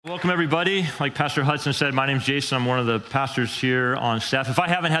welcome everybody. Like Pastor Hudson said, my name's Jason. I'm one of the pastors here on staff. If I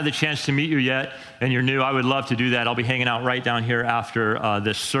haven't had the chance to meet you yet and you're new, I would love to do that. I'll be hanging out right down here after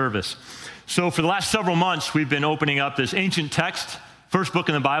this service. So for the last several months, we've been opening up this ancient text, first book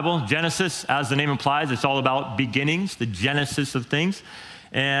in the Bible, Genesis. As the name implies, it's all about beginnings, the genesis of things.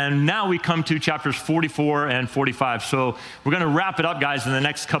 And now we come to chapters 44 and 45. So we're going to wrap it up, guys, in the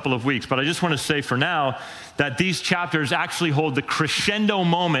next couple of weeks. But I just want to say for now that these chapters actually hold the crescendo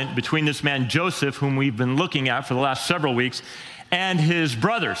moment between this man Joseph, whom we've been looking at for the last several weeks, and his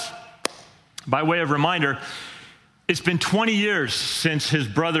brothers. By way of reminder, it's been 20 years since his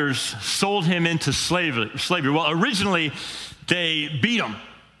brothers sold him into slavery. Well, originally, they beat him.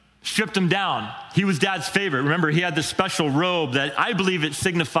 Stripped him down. He was Dad's favorite. Remember, he had this special robe that I believe it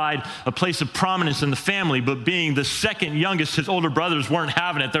signified a place of prominence in the family, but being the second youngest, his older brothers weren't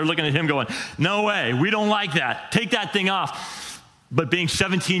having it. They're looking at him going, no way, we don't like that. Take that thing off. But being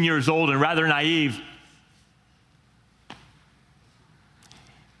 17 years old and rather naive,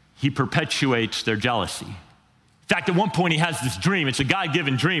 he perpetuates their jealousy. In fact, at one point he has this dream. It's a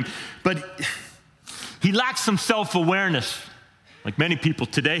God-given dream, but he lacks some self-awareness. Like many people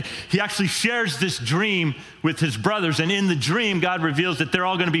today, he actually shares this dream with his brothers. And in the dream, God reveals that they're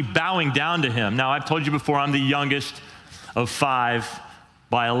all going to be bowing down to him. Now, I've told you before, I'm the youngest of 5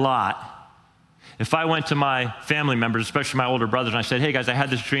 by a lot. If I went to my family members, especially my older brothers, and I said, hey guys, I had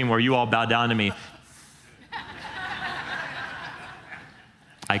this dream where you all bow down to me,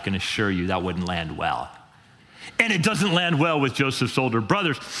 I can assure you that wouldn't land well. And it doesn't land well with Joseph's older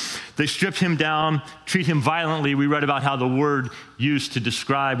brothers. They stripped him down, treat him violently. We read about how the word used to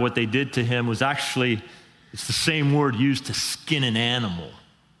describe what they did to him was actually, it's the same word used to skin an animal.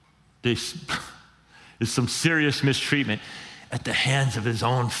 This is some serious mistreatment at the hands of his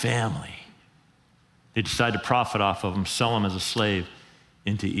own family. They decide to profit off of him, sell him as a slave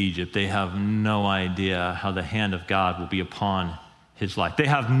into Egypt. They have no idea how the hand of God will be upon his life. They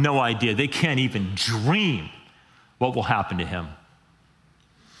have no idea. They can't even dream what will happen to him.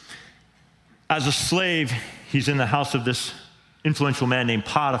 As a slave, he's in the house of this influential man named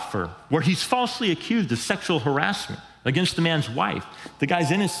Potiphar, where he's falsely accused of sexual harassment against the man's wife. The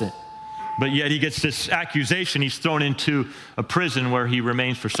guy's innocent, but yet he gets this accusation. He's thrown into a prison where he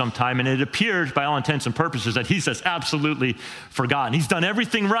remains for some time, and it appears, by all intents and purposes, that he's just absolutely forgotten. He's done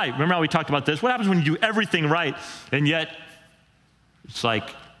everything right. Remember how we talked about this? What happens when you do everything right, and yet it's like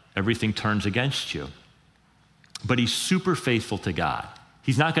everything turns against you? But he's super faithful to God.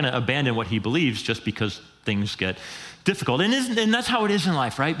 He's not going to abandon what he believes just because things get difficult. And that's how it is in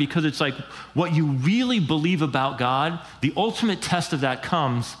life, right? Because it's like what you really believe about God, the ultimate test of that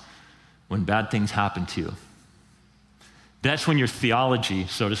comes when bad things happen to you. That's when your theology,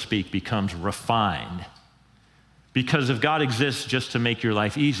 so to speak, becomes refined. Because if God exists just to make your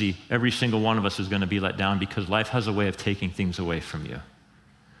life easy, every single one of us is going to be let down because life has a way of taking things away from you.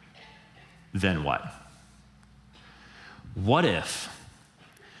 Then what? What if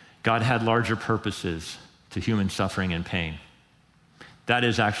God had larger purposes to human suffering and pain? That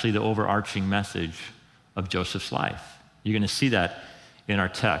is actually the overarching message of Joseph's life. You're going to see that in our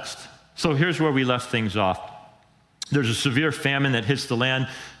text. So here's where we left things off. There's a severe famine that hits the land.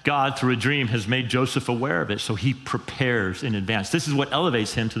 God, through a dream, has made Joseph aware of it, so he prepares in advance. This is what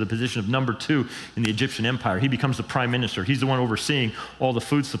elevates him to the position of number 2 in the Egyptian empire. He becomes the prime minister. He's the one overseeing all the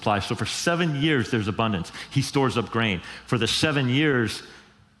food supply. So for 7 years, there's abundance. He stores up grain. For the 7 years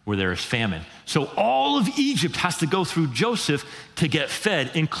where there is famine. So all of Egypt has to go through Joseph to get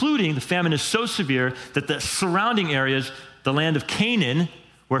fed, including the famine is so severe that the surrounding areas, the land of Canaan,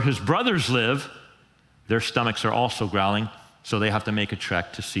 where his brothers live, their stomachs are also growling, so they have to make a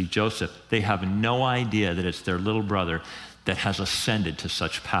trek to see Joseph. They have no idea that it's their little brother that has ascended to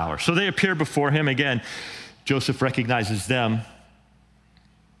such power. So they appear before him again. Joseph recognizes them.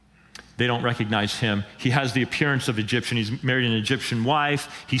 They don't recognize him. He has the appearance of Egyptian. He's married an Egyptian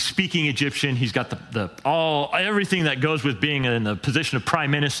wife. He's speaking Egyptian. He's got everything that goes with being in the position of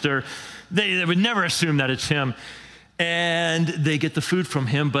prime minister. They would never assume that it's him. And they get the food from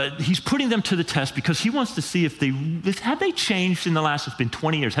him, but he's putting them to the test because he wants to see have they changed in the last, it's been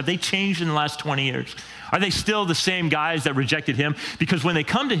 20 years. Have they changed in the last 20 years? Are they still the same guys that rejected him? Because when they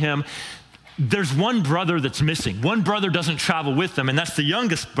come to him, there's one brother that's missing. One brother doesn't travel with them, and that's the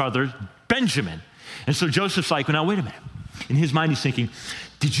youngest brother, Benjamin. And so Joseph's like, well, now wait a minute. In his mind, he's thinking,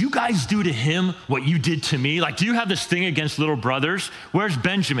 did you guys do to him what you did to me? Like, do you have this thing against little brothers? Where's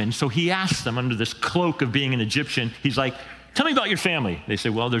Benjamin? So he asks them under this cloak of being an Egyptian. He's like, tell me about your family. They say,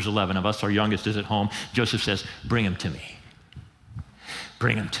 well, there's 11 of us. Our youngest is at home. Joseph says, bring him to me.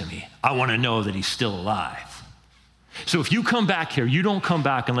 Bring him to me. I want to know that he's still alive. So if you come back here, you don't come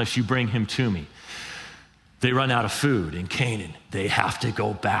back unless you bring him to me. They run out of food in Canaan. They have to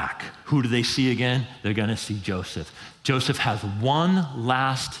go back. Who do they see again? They're going to see Joseph. Joseph has one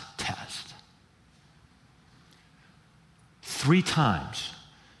last test. 3 times,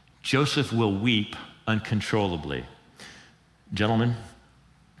 Joseph will weep uncontrollably. Gentlemen,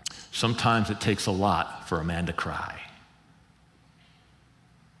 sometimes it takes a lot for a man to cry.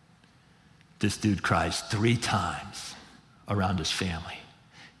 This dude cries 3 times around his family.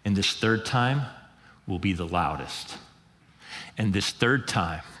 And this 3rd time will be the loudest. And this 3rd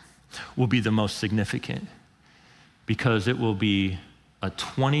time will be the most significant because it will be a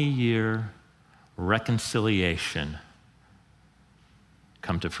 20-year reconciliation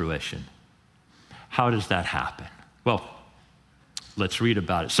come to fruition. How does that happen? Well, let's read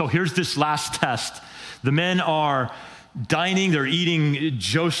about it. So here's this last test. The men are dining, they're eating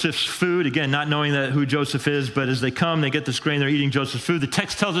Joseph's food. Again, not knowing who Joseph is, but as they come, they get this grain, they're eating Joseph's food. The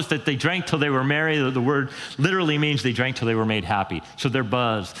text tells us that they drank till they were merry. The word literally means they drank till they were made happy. So they're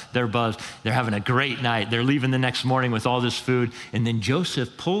buzzed, they're having a great night. They're leaving the next morning with all this food. And then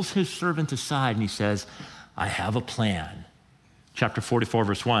Joseph pulls his servant aside and he says, I have a plan. Chapter 44,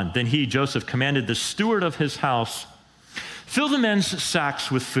 verse 1. Then he, Joseph, commanded the steward of his house, fill the men's sacks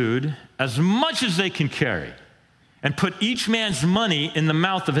with food as much as they can carry, and put each man's money in the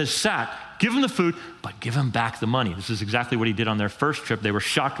mouth of his sack. Give him the food, but give him back the money. This is exactly what he did on their first trip. They were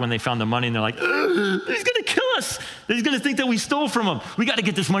shocked when they found the money, and they're like, he's going to kill us. He's going to think that we stole from him. We got to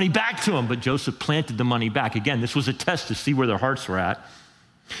get this money back to him. But Joseph planted the money back. Again, this was a test to see where their hearts were at.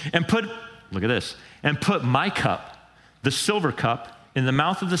 And look at this, and put my cup, the silver cup, in the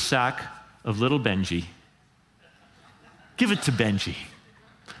mouth of the sack of little Benji. Give it to Benji,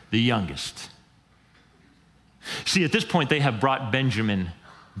 the youngest. See, at this point, they have brought Benjamin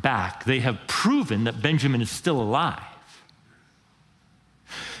back. They have proven that Benjamin is still alive.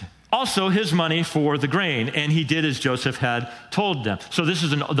 Also, his money for the grain, and he did as Joseph had told them. So this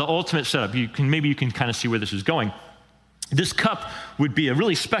is the ultimate setup. Maybe you can kind of see where this is going. This cup would be a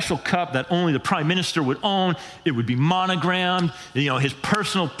really special cup that only the prime minister would own. It would be monogrammed, his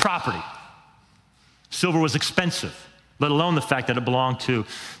personal property. Silver was expensive, let alone the fact that it belonged to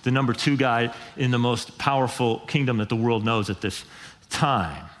the number 2 guy in the most powerful kingdom that the world knows at this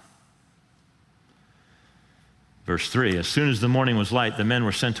time. Verse 3, as soon as the morning was light, the men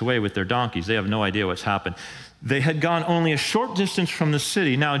were sent away with their donkeys. They have no idea what's happened. They had gone only a short distance from the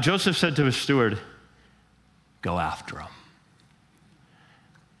city. Now Joseph said to his steward, go after them.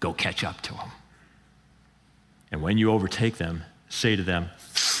 Go catch up to them. And when you overtake them, say to them,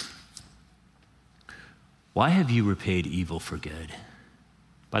 why have you repaid evil for good?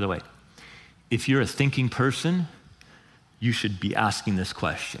 By the way, if you're a thinking person, you should be asking this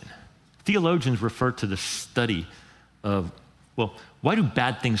question. Theologians refer to the study of, why do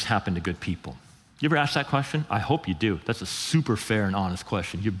bad things happen to good people? You ever ask that question? I hope you do. That's a super fair and honest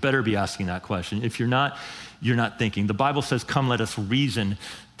question. You better be asking that question. If you're not thinking. The Bible says, come, let us reason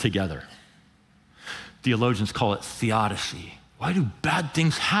together. Theologians call it theodicy. Why do bad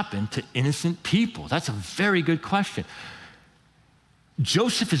things happen to innocent people? That's a very good question.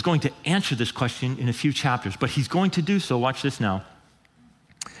 Joseph is going to answer this question in a few chapters, but he's going to do so, watch this now,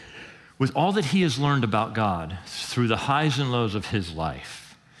 with all that he has learned about God through the highs and lows of his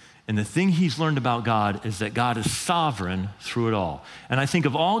life. And the thing he's learned about God is that God is sovereign through it all. And I think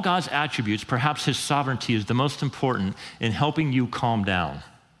of all God's attributes, perhaps his sovereignty is the most important in helping you calm down.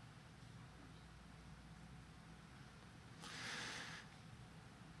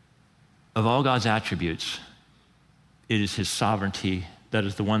 Of all God's attributes, it is his sovereignty that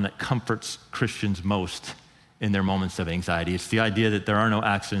is the one that comforts Christians most in their moments of anxiety. It's the idea that there are no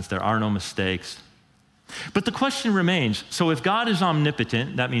accidents, there are no mistakes. But the question remains, so if God is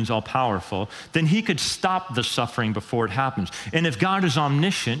omnipotent, that means all-powerful, then he could stop the suffering before it happens. And if God is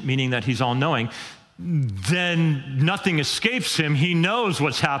omniscient, meaning that he's all-knowing, then nothing escapes him. He knows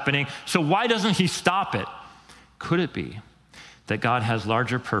what's happening. So why doesn't he stop it? Could it be that God has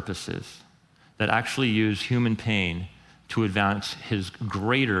larger purposes that actually use human pain to advance his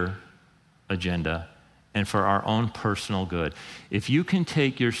greater agenda and for our own personal good? If you can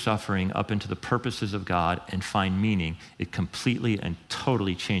take your suffering up into the purposes of God and find meaning, it completely and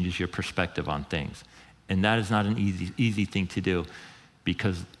totally changes your perspective on things. And that is not an easy thing to do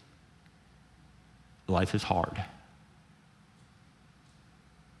because life is hard.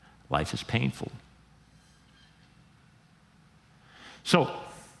 Life is painful. So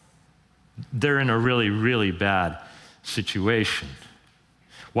they're in a really, really bad situation.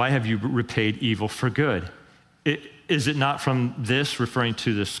 Why have you repaid evil for good? Is it not from this, referring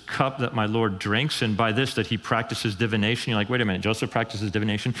to this cup, that my Lord drinks, and by this that he practices divination? You're like, wait a minute, Joseph practices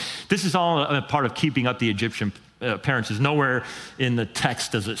divination? This is all a part of keeping up the Egyptian appearances. Nowhere in the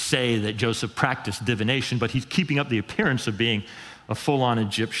text does it say that Joseph practiced divination, but he's keeping up the appearance of being a full-on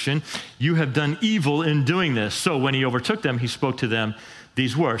Egyptian. You have done evil in doing this. So when he overtook them, he spoke to them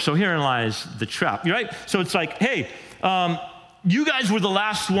these words. So herein lies the trap, right? So it's like, hey, you guys were the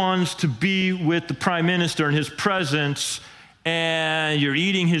last ones to be with the prime minister in his presence, and you're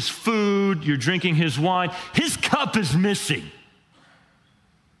eating his food, you're drinking his wine. His cup is missing.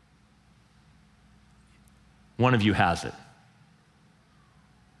 One of you has it.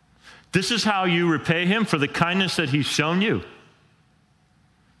 This is how you repay him for the kindness that he's shown you.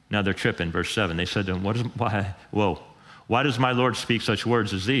 Now they're tripping, verse 7. They said to him, why does my Lord speak such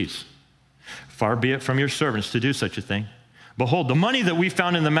words as these? Far be it from your servants to do such a thing. Behold, the money that we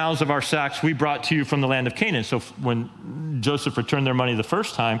found in the mouths of our sacks, we brought to you from the land of Canaan. So when Joseph returned their money the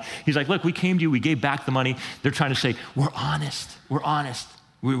first time, he's like, look, we came to you, we gave back the money. They're trying to say, we're honest.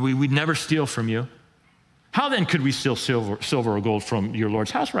 We'd never steal from you. How then could we steal silver or gold from your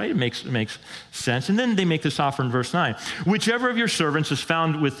Lord's house, right? It makes sense. And then they make this offer in verse 9. Whichever of your servants is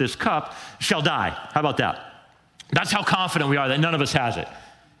found with this cup shall die. How about that? That's how confident we are that none of us has it.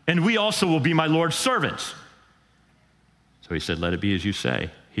 And we also will be my Lord's servants. So he said, let it be as you say.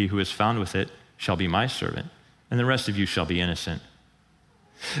 He who is found with it shall be my servant, and the rest of you shall be innocent.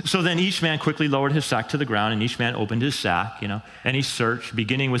 So then each man quickly lowered his sack to the ground, and each man opened his sack, and he searched,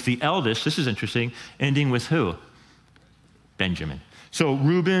 beginning with the eldest. This is interesting, ending with who? Benjamin. So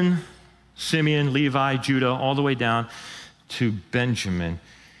Reuben, Simeon, Levi, Judah, all the way down to Benjamin.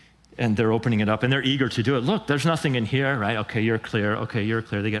 And they're opening it up, and they're eager to do it. Look, there's nothing in here, right? Okay, you're clear. Okay, you're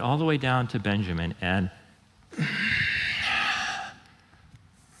clear. They get all the way down to Benjamin, and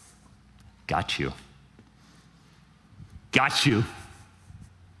got you. Got you.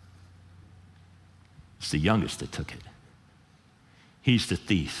 It's the youngest that took it. He's the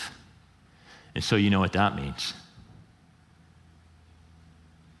thief. And so you know what that means.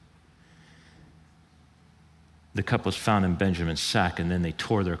 The cup was found in Benjamin's sack, and then they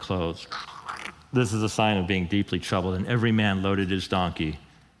tore their clothes. This is a sign of being deeply troubled. And every man loaded his donkey,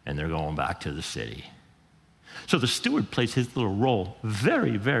 and they're going back to the city. So the steward plays his little role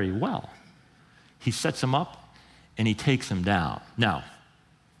very, very well. He sets them up, and he takes them down. Now,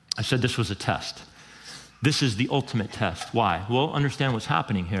 I said this was a test. This is the ultimate test. Why? Well, understand what's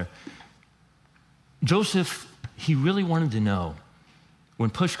happening here. Joseph, he really wanted to know, when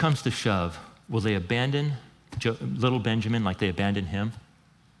push comes to shove, will they abandon little Benjamin like they abandoned him?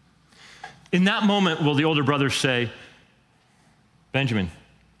 In that moment, will the older brothers say, Benjamin,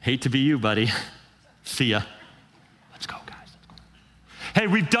 hate to be you, buddy. See ya. Let's go, guys. Let's go. Hey,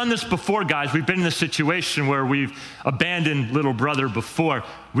 we've done this before, guys. We've been in this situation where we've abandoned little brother before.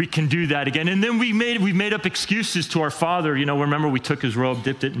 We can do that again. And then we made up excuses to our father. Remember we took his robe,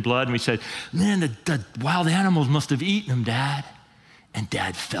 dipped it in blood, and we said, man, the wild animals must have eaten him, Dad. And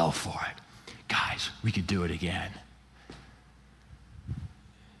Dad fell for it. Guys, we could do it again.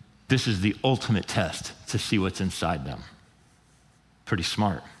 This is the ultimate test to see what's inside them. Pretty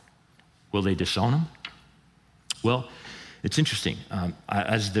smart. Will they disown him? Well, it's interesting.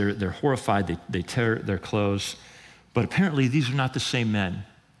 As they're horrified, they tear their clothes. But apparently, these are not the same men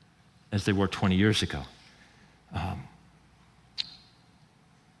as they were 20 years ago.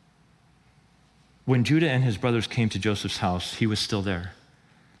 When Judah and his brothers came to Joseph's house, he was still there.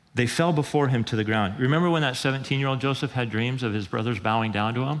 They fell before him to the ground. Remember when that 17-year-old Joseph had dreams of his brothers bowing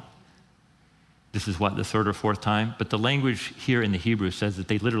down to him? This is the third or fourth time? But the language here in the Hebrew says that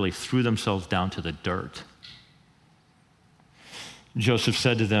they literally threw themselves down to the dirt. Joseph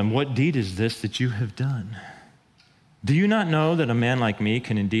said to them, what deed is this that you have done? Do you not know that a man like me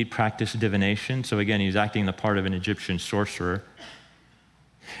can indeed practice divination? So again, he's acting the part of an Egyptian sorcerer.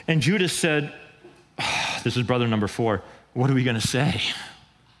 And Judah said, this is brother number 4, what are we going to say?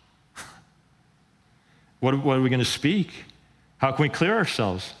 What are we going to speak? How can we clear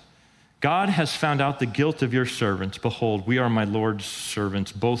ourselves? God has found out the guilt of your servants. Behold, we are my Lord's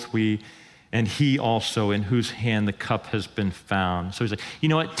servants, both we and he also, in whose hand the cup has been found. So he's like, you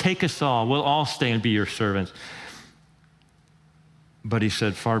know what? Take us all. We'll all stay and be your servants. But he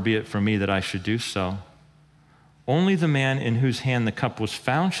said, far be it from me that I should do so. Only the man in whose hand the cup was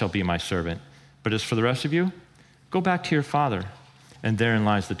found shall be my servant. But as for the rest of you, go back to your father. And therein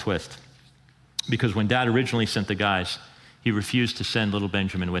lies the twist. Because when Dad originally sent the guys, he refused to send little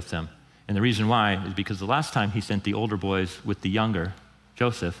Benjamin with them. And the reason why is because the last time he sent the older boys with the younger,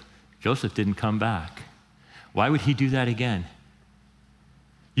 Joseph didn't come back. Why would he do that again?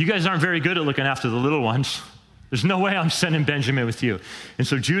 You guys aren't very good at looking after the little ones. There's no way I'm sending Benjamin with you. And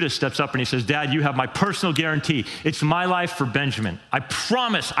so Judah steps up and he says, Dad, you have my personal guarantee. It's my life for Benjamin. I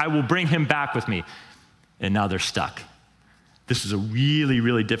promise I will bring him back with me. And now they're stuck. This is a really,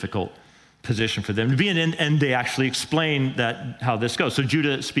 really difficult position for them to be in, and they actually explain that how this goes. So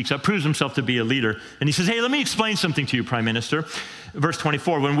Judah speaks up, proves himself to be a leader, and he says, hey, let me explain something to you, Prime Minister. Verse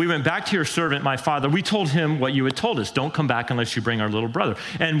 24, when we went back to your servant, my father, we told him what you had told us. Don't come back unless you bring our little brother.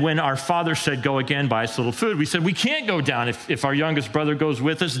 And when our father said, go again, buy us a little food, we said, we can't go down. If our youngest brother goes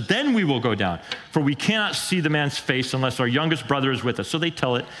with us, then we will go down. For we cannot see the man's face unless our youngest brother is with us. So they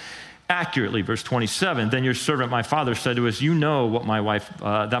tell it accurately. Verse 27, then your servant, my father, said to us, you know what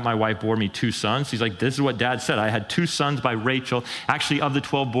that my wife bore me 2 sons. He's like, this is what Dad said. I had 2 sons by Rachel. Actually, of the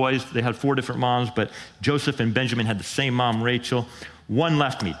 12 boys, they had 4 different moms, but Joseph and Benjamin had the same mom, Rachel. 1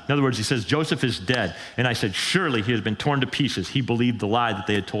 left me. In other words, he says, Joseph is dead. And I said, surely he has been torn to pieces. He believed the lie that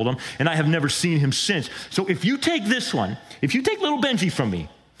they had told him, and I have never seen him since. So if you take this one, if you take little Benji from me,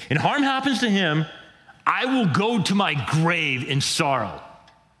 and harm happens to him, I will go to my grave in sorrow.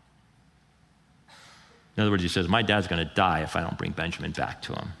 In other words, he says, my dad's going to die if I don't bring Benjamin back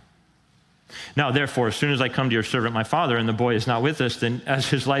to him. Now, therefore, as soon as I come to your servant, my father, and the boy is not with us, then as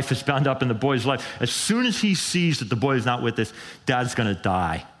his life is bound up in the boy's life, as soon as he sees that the boy is not with us, Dad's going to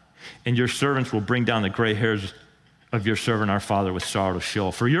die. And your servants will bring down the gray hairs of your servant, our father, with sorrow to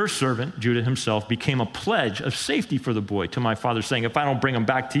Sheol. For your servant, Judah himself, became a pledge of safety for the boy to my father, saying, if I don't bring him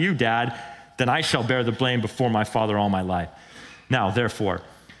back to you, Dad, then I shall bear the blame before my father all my life. Now, therefore,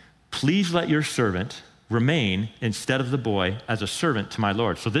 please let your servant remain instead of the boy as a servant to my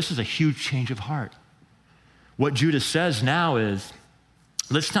Lord. So this is a huge change of heart. What Judah says now is,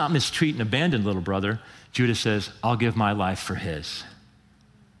 let's not mistreat and abandon little brother. Judah says, I'll give my life for his.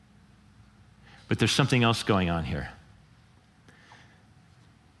 But there's something else going on here.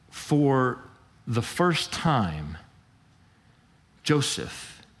 For the first time,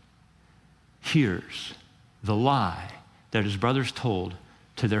 Joseph hears the lie that his brothers told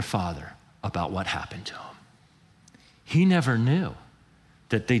to their father about what happened to him. He never knew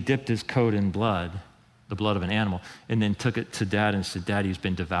that they dipped his coat in blood, the blood of an animal, and then took it to Dad and said, Daddy's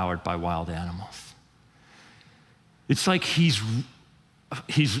been devoured by wild animals. It's like he's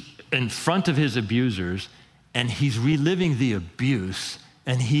in front of his abusers and he's reliving the abuse,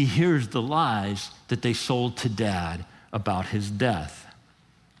 and he hears the lies that they sold to Dad about his death.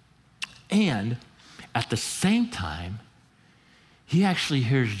 And at the same time, he actually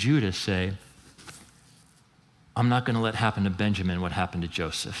hears Judah say, I'm not going to let happen to Benjamin what happened to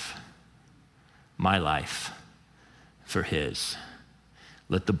Joseph. My life for his.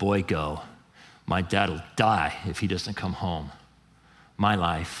 Let the boy go. My dad will die if he doesn't come home. My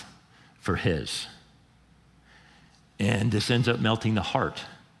life for his. And this ends up melting the heart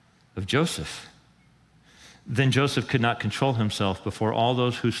of Joseph. Then Joseph could not control himself before all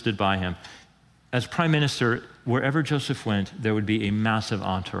those who stood by him. As prime minister, wherever Joseph went, there would be a massive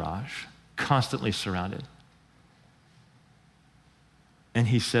entourage, constantly surrounded. And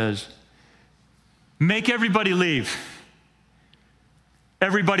he says, make everybody leave.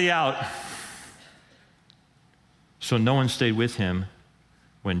 Everybody out. So no one stayed with him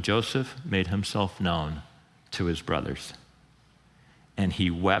when Joseph made himself known to his brothers. And he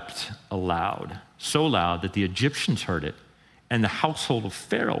wept aloud, so loud that the Egyptians heard it, and the household of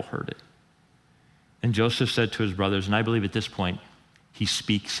Pharaoh heard it. And Joseph said to his brothers, and I believe at this point, he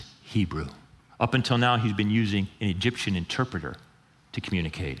speaks Hebrew. Up until now, he's been using an Egyptian interpreter to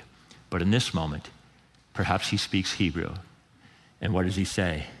communicate. But in this moment, perhaps he speaks Hebrew. And what does he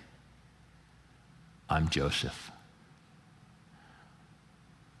say? I'm Joseph.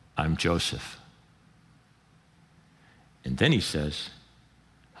 I'm Joseph. And then he says,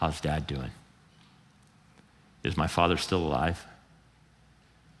 how's Dad doing? Is my father still alive?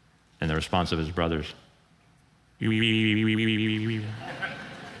 And the response of his brothers, his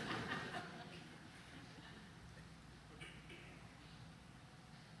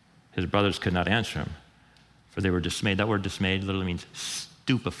brothers could not answer him, for they were dismayed. That word dismayed literally means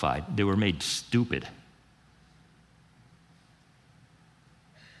stupefied. They were made stupid.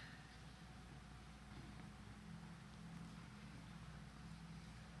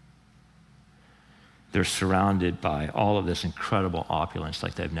 They're surrounded by all of this incredible opulence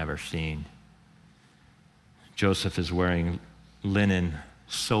like they've never seen. Joseph is wearing linen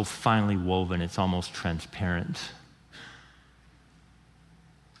so finely woven it's almost transparent.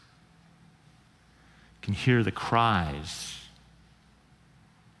 You can hear the cries.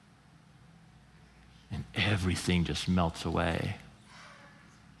 And everything just melts away.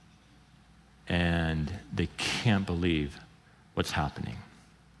 And they can't believe what's happening.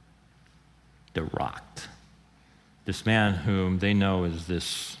 They're rocked. This man whom they know is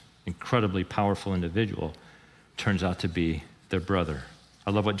this incredibly powerful individual turns out to be their brother.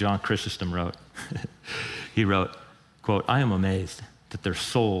 I love what John Chrysostom wrote. He wrote, quote, "I am amazed that their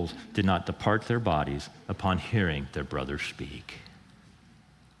souls did not depart their bodies upon hearing their brother speak."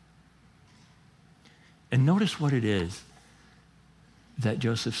 And notice what it is that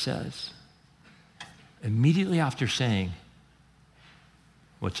Joseph says. Immediately after saying,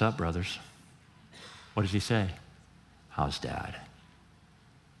 "What's up, brothers?" What does he say? "How's Dad?"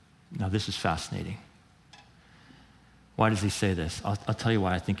 Now, this is fascinating. Why does he say this? I'll tell you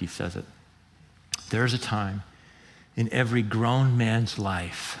why I think he says it. There's a time in every grown man's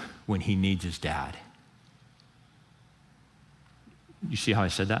life when he needs his dad. You see how I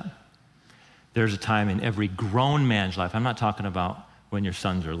said that? There's a time in every grown man's life. I'm not talking about when your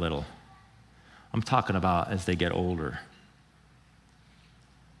sons are little. I'm talking about as they get older.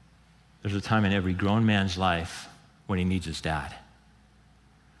 There's a time in every grown man's life when he needs his dad.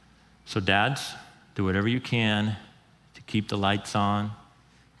 So dads, do whatever you can to keep the lights on,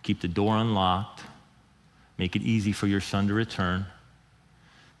 keep the door unlocked, make it easy for your son to return.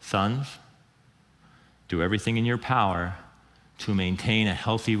 Sons, do everything in your power to maintain a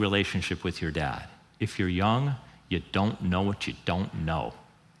healthy relationship with your dad. If you're young, you don't know what you don't know,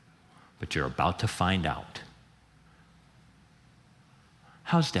 but you're about to find out.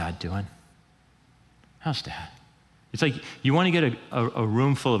 How's Dad doing? How's Dad? It's like you want to get a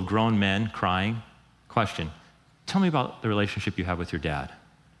room full of grown men crying. Question, tell me about the relationship you have with your dad.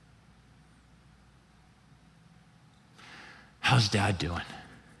 How's Dad doing?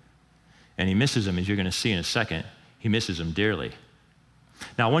 And he misses him, as you're going to see in a second. He misses him dearly.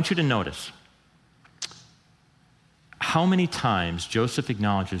 Now, I want you to notice how many times Joseph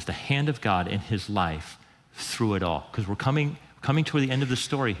acknowledges the hand of God in his life through it all. Because we're coming toward the end of the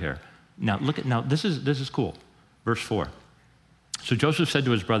story here. Now, this is cool. Verse 4. So Joseph said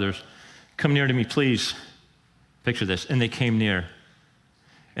to his brothers, "Come near to me, please." Picture this. And they came near.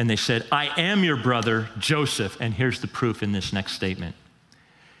 And they said, "I am your brother, Joseph." And here's the proof in this next statement.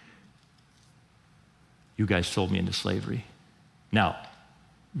 "You guys sold me into slavery." Now,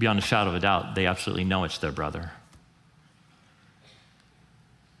 beyond a shadow of a doubt, they absolutely know it's their brother.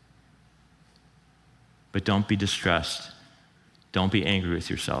 But don't be distressed. Don't be angry with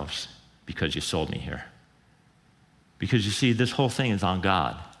yourselves because you sold me here. Because you see, this whole thing is on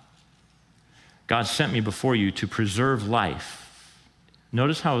God. God sent me before you to preserve life.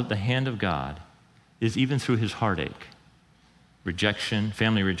 Notice how the hand of God is even through his heartache. Rejection,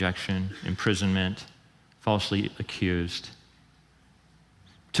 family rejection, imprisonment, falsely accused.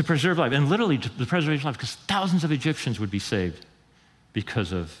 To preserve life, and literally to the preservation of life, because thousands of Egyptians would be saved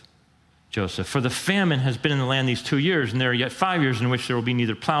because of Joseph. For the famine has been in the land these 2 years, and there are yet 5 years in which there will be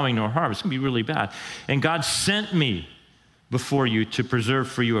neither plowing nor harvest. It's going to be really bad. And God sent me before you to preserve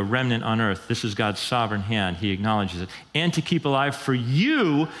for you a remnant on earth. This is God's sovereign hand. He acknowledges it. And to keep alive for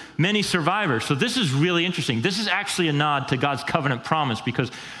you many survivors. So this is really interesting. This is actually a nod to God's covenant promise,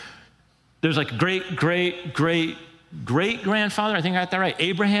 because there's like great-great-great-great-grandfather, I think I got that right,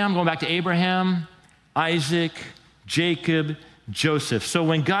 Abraham, going back to Abraham, Isaac, Jacob, Joseph. So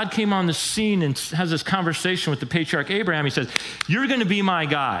when God came on the scene and has this conversation with the patriarch Abraham, he says, "You're going to be my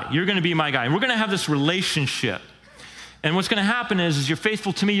guy. You're going to be my guy. And we're going to have this relationship. And what's going to happen is you're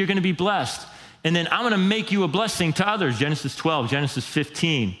faithful to me, you're going to be blessed. And then I'm going to make you a blessing to others." Genesis 12, Genesis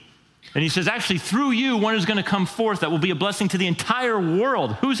 15. And he says, actually, through you, one is going to come forth that will be a blessing to the entire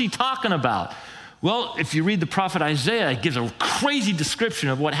world. Who's he talking about? Well, if you read the prophet Isaiah, it gives a crazy description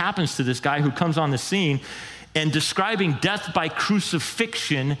of what happens to this guy who comes on the scene, and describing death by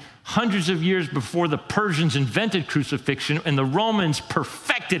crucifixion hundreds of years before the Persians invented crucifixion and the Romans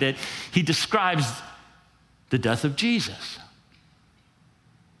perfected it. He describes the death of Jesus.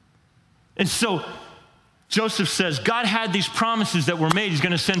 And so Joseph says, God had these promises that were made. He's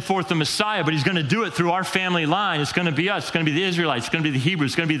going to send forth the Messiah, but he's going to do it through our family line. It's going to be us. It's going to be the Israelites. It's going to be the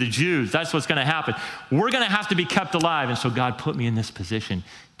Hebrews. It's going to be the Jews. That's what's going to happen. We're going to have to be kept alive. And so God put me in this position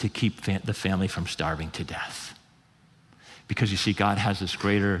to keep the family from starving to death. Because you see, God has this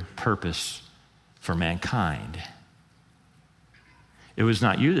greater purpose for mankind. It was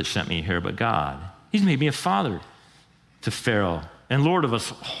not you that sent me here, but God. He's made me a father to Pharaoh and Lord of a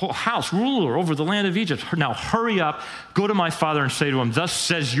whole house, ruler over the land of Egypt. Now hurry up, go to my father and say to him, "Thus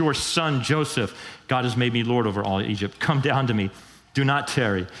says your son Joseph, God has made me Lord over all Egypt. Come down to me Do not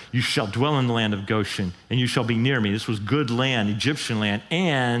tarry. You shall dwell in the land of Goshen, and you shall be near me. This was good land, Egyptian land,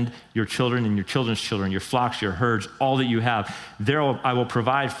 and your children and your children's children, your flocks, your herds, all that you have. There I will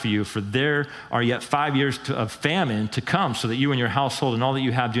provide for you, for there are yet 5 years of famine to come, so that you and your household and all that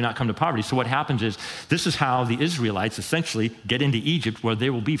you have do not come to poverty. So what happens is, this is how the Israelites essentially get into Egypt, where they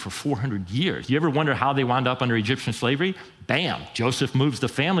will be for 400 years. You ever wonder how they wound up under Egyptian slavery? Bam, Joseph moves the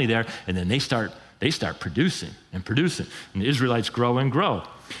family there, and then they start producing and producing. And the Israelites grow and grow.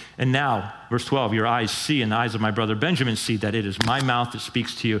 And now, verse 12, your eyes see and the eyes of my brother Benjamin see that it is my mouth that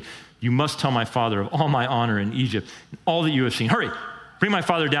speaks to you. You must tell my father of all my honor in Egypt, and all that you have seen. Hurry, bring my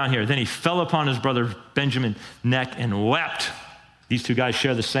father down here. Then he fell upon his brother Benjamin's neck and wept. These two guys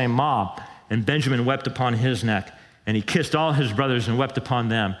share the same mom. And Benjamin wept upon his neck. And he kissed all his brothers and wept upon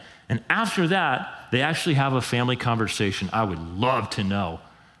them. And after that, they actually have a family conversation. I would love to know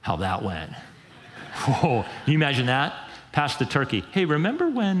how that went. Whoa, can you imagine that? Pass the turkey. Hey, remember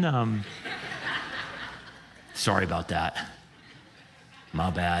when, sorry about that. My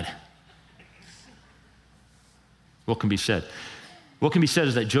bad. What can be said? What can be said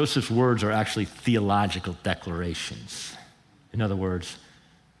is that Joseph's words are actually theological declarations. In other words,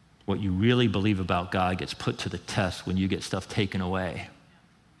 what you really believe about God gets put to the test when you get stuff taken away.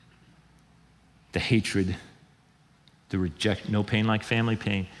 The hatred, the rejection, no pain like family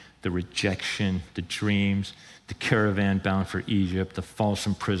pain, the rejection, the dreams, the caravan bound for Egypt, the false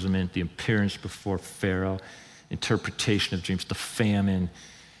imprisonment, the appearance before Pharaoh, interpretation of dreams, the famine,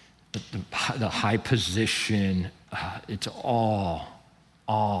 the high position. It's all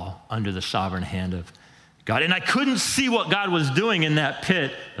under the sovereign hand of God. And I couldn't see what God was doing in that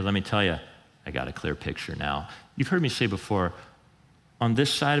pit. But let me tell you, I got a clear picture now. You've heard me say before, on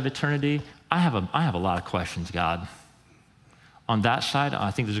this side of eternity, I have a lot of questions, God. On that side,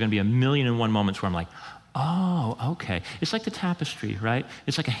 I think there's going to be 1,000,001 moments where I'm like, oh, okay. It's like the tapestry, right?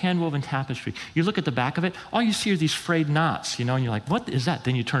 It's like a hand-woven tapestry. You look at the back of it, all you see are these frayed knots, and you're like, what is that?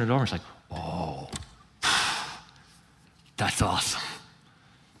 Then you turn it over, and it's like, oh, that's awesome.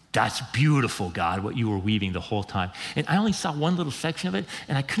 That's beautiful, God, what you were weaving the whole time. And I only saw one little section of it,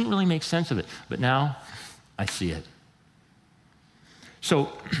 and I couldn't really make sense of it. But now, I see it.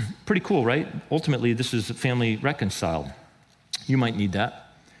 So, pretty cool, right? Ultimately, this is a family reconciled. You might need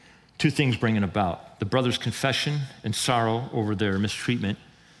that. Two things bring it about. The brothers' confession and sorrow over their mistreatment.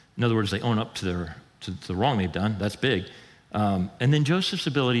 In other words, they own up to the wrong they've done. That's big. And then Joseph's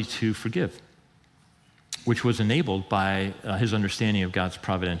ability to forgive, which was enabled by his understanding of God's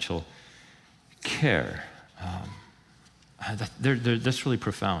providential care. That's really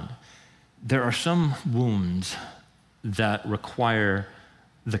profound. There are some wounds that require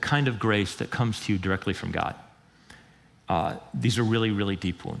the kind of grace that comes to you directly from God. These are really, really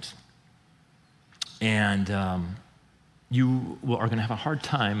deep wounds. And you are going to have a hard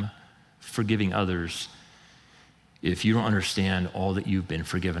time forgiving others if you don't understand all that you've been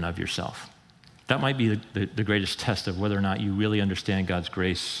forgiven of yourself. That might be the greatest test of whether or not you really understand God's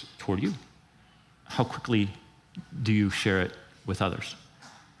grace toward you. How quickly do you share it with others?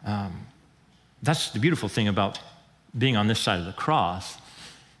 That's the beautiful thing about being on this side of the cross.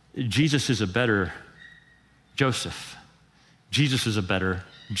 Jesus is a better Joseph. Jesus is a better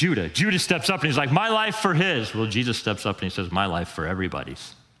Judah. Judah steps up and he's like, my life for his. Well, Jesus steps up and he says, my life for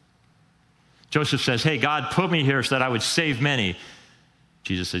everybody's. Joseph says, hey, God put me here so that I would save many.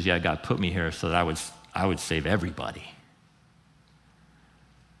 Jesus says, yeah, God put me here so that I would save everybody.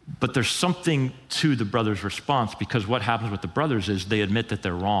 But there's something to the brothers' response, because what happens with the brothers is they admit that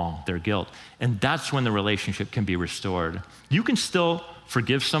they're wrong, their guilt. And that's when the relationship can be restored. You can still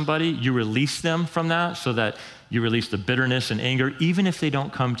forgive somebody. You release them from that so that you release the bitterness and anger. Even if they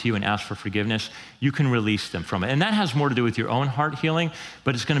don't come to you and ask for forgiveness, you can release them from it. And that has more to do with your own heart healing,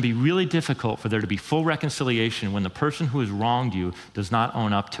 but it's going to be really difficult for there to be full reconciliation when the person who has wronged you does not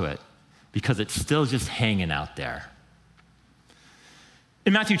own up to it, because it's still just hanging out there.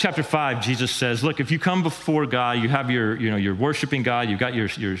 In Matthew chapter 5, Jesus says, look, if you come before God, you have you're worshiping God, you've got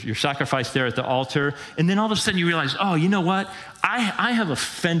your sacrifice there at the altar, and then all of a sudden you realize, oh, you know what? I have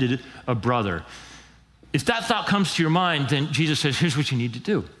offended a brother. If that thought comes to your mind, then Jesus says, here's what you need to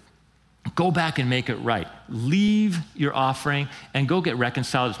do. Go back and make it right. Leave your offering and go get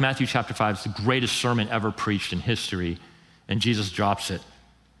reconciled. It's Matthew chapter 5. It's the greatest sermon ever preached in history, and Jesus drops it.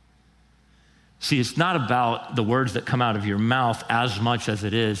 See, it's not about the words that come out of your mouth as much as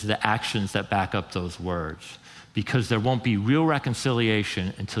it is the actions that back up those words, because there won't be real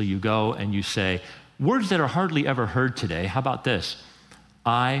reconciliation until you go and you say, words that are hardly ever heard today. How about this?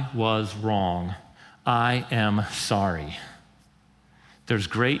 I was wrong. I am sorry. There's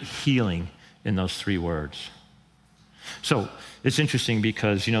great healing in those three words. So it's interesting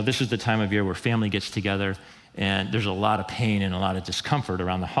because, this is the time of year where family gets together and there's a lot of pain and a lot of discomfort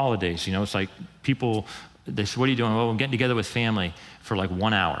around the holidays. It's like people, they say, what are you doing? Well, I'm getting together with family for like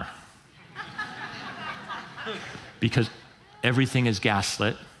 1 hour. Because everything is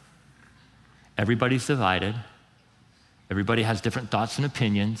gaslit. Everybody's divided. Everybody has different thoughts and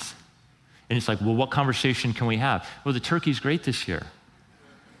opinions. And it's like, well, what conversation can we have? Well, the turkey's great this year.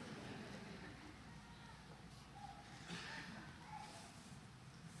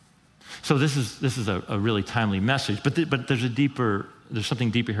 So this is a really timely message, but there's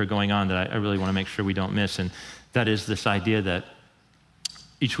something deeper here going on that I really want to make sure we don't miss, and that is this idea that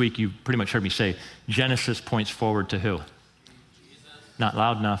each week you pretty much heard me say, Genesis points forward to who? Jesus. Not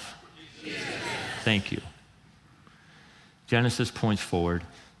loud enough. Jesus. Thank you. Genesis points forward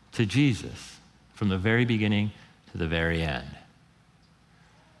to Jesus from the very beginning to the very end.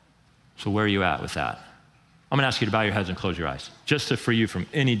 So where are you at with that? I'm going to ask you to bow your heads and close your eyes, just to free you from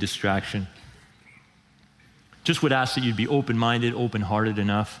any distraction. Just would ask that you'd be open-minded, open-hearted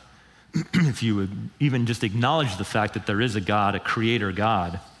enough, if you would even just acknowledge the fact that there is a God, a creator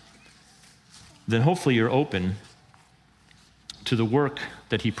God, then hopefully you're open to the work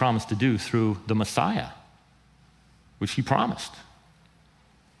that he promised to do through the Messiah, which he promised.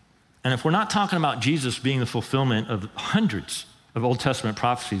 And if we're not talking about Jesus being the fulfillment of hundreds of Old Testament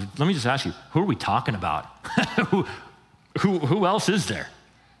prophecies, let me just ask you, who are we talking about? who else is there?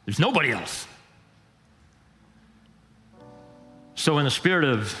 There's nobody else. So in the spirit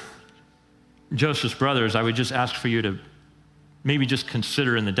of Joseph's brothers, I would just ask for you to maybe just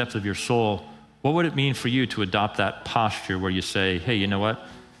consider in the depth of your soul, what would it mean for you to adopt that posture where you say, hey, you know what?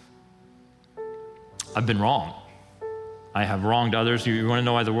 I've been wrong. I have wronged others. You want to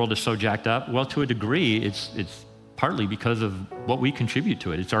know why the world is so jacked up? Well, to a degree, it's partly because of what we contribute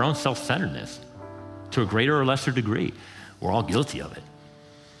to it. It's our own self-centeredness to a greater or lesser degree. We're all guilty of it.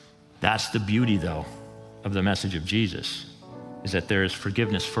 That's the beauty, though, of the message of Jesus, is that there is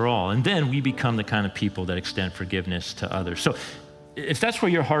forgiveness for all. And then we become the kind of people that extend forgiveness to others. So if that's where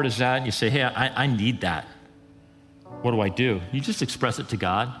your heart is at and you say, hey, I need that, what do? You just express it to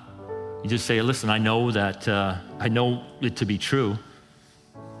God. You just say, listen, I know that, I know it to be true.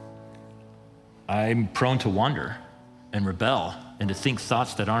 I'm prone to wonder and rebel and to think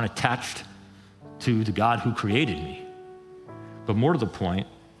thoughts that aren't attached to the God who created me. But more to the point,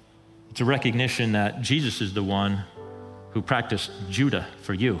 it's a recognition that Jesus is the one who practiced Judah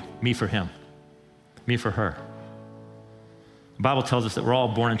for you, me for him, me for her. The Bible tells us that we're all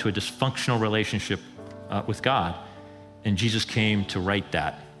born into a dysfunctional relationship with God, and Jesus came to right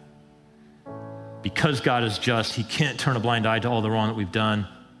that. Because God is just, he can't turn a blind eye to all the wrong that we've done.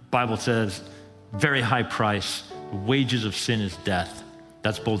 The Bible says, very high price, the wages of sin is death.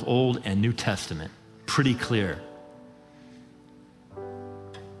 That's both Old and New Testament, pretty clear.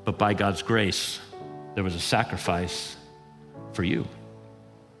 But by God's grace, there was a sacrifice for you.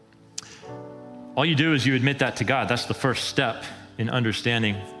 All you do is you admit that to God. That's the first step in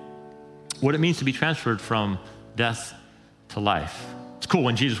understanding what it means to be transferred from death to life. It's cool,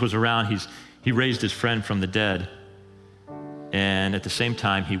 when Jesus was around, he raised his friend from the dead, and at the same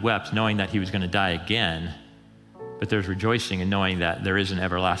time he wept, knowing that he was going to die again, but there's rejoicing in knowing that there is an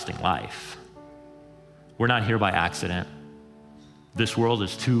everlasting life. We're not here by accident. This world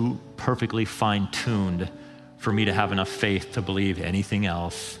is too perfectly fine-tuned for me to have enough faith to believe anything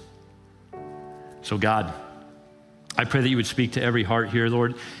else. So God, I pray that you would speak to every heart here,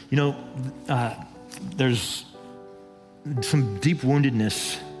 Lord. There's some deep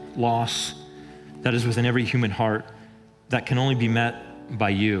woundedness, loss that is within every human heart that can only be met by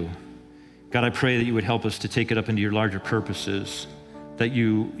you. God, I pray that you would help us to take it up into your larger purposes, that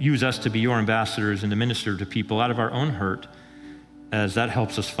you use us to be your ambassadors and to minister to people out of our own hurt, as that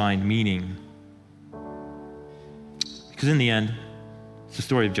helps us find meaning. Because in the end, it's the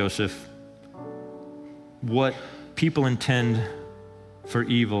story of Joseph. What people intend for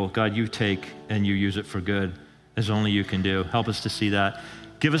evil, God, you take and you use it for good, as only you can do. Help us to see that.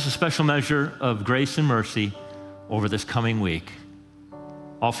 Give us a special measure of grace and mercy over this coming week.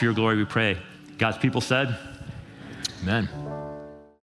 All for your glory we pray. God's people said, amen.